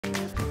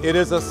It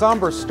is a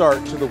somber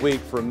start to the week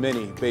for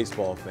many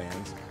baseball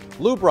fans.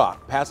 Lou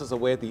Brock passes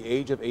away at the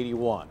age of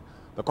 81.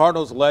 The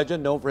Cardinals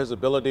legend, known for his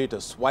ability to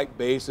swipe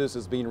bases,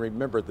 is being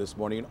remembered this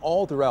morning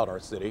all throughout our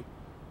city.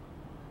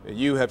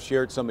 You have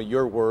shared some of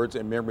your words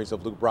and memories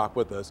of Lou Brock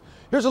with us.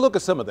 Here's a look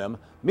at some of them.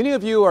 Many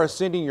of you are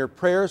sending your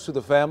prayers to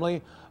the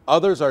family.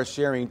 Others are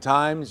sharing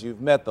times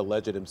you've met the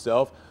legend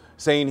himself,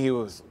 saying he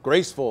was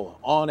graceful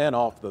on and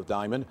off the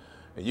diamond.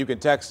 And you can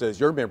text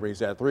us your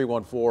memories at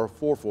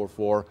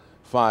 314-444-5125.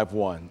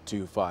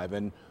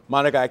 And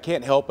Monica, I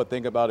can't help but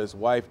think about his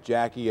wife,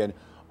 Jackie, and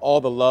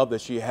all the love that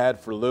she had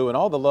for Lou and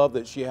all the love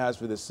that she has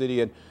for the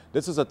city. And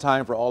this is a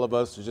time for all of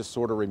us to just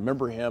sort of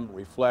remember him,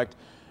 reflect,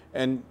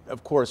 and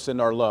of course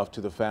send our love to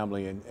the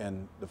family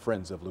and the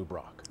friends of Lou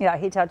Brock. Yeah,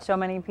 he touched so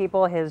many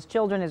people, his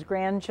children, his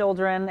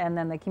grandchildren, and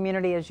then the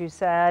community, as you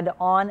said,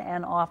 on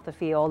and off the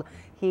field.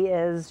 He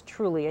is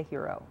truly a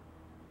hero.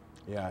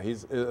 Yeah,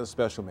 he's a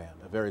special man,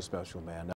 a very special man.